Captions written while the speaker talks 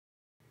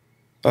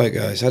Hi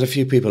guys, I had a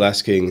few people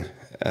asking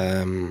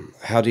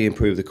how do you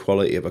improve the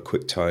quality of a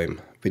QuickTime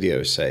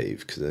video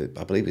save, because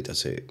I believe it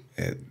does it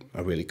at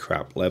a really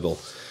crap level.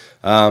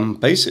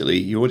 Basically,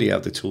 you already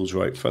have the tools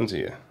right in front of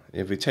you.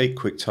 If we take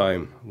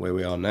QuickTime where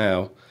we are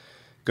now,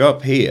 go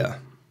up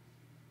here,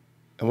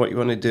 and what you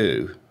want to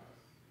do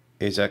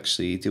is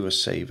actually do a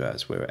save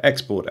as, where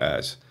export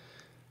as,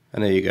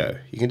 and there you go.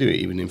 You can do it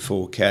even in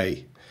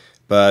 4K,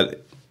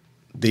 but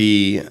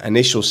the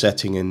initial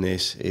setting in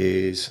this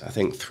is, I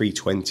think,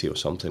 320 or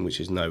something, which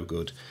is no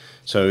good.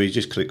 So you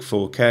just click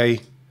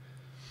 4K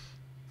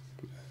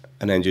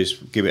and then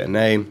just give it a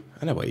name,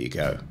 and away you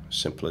go.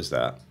 Simple as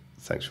that.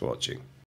 Thanks for watching.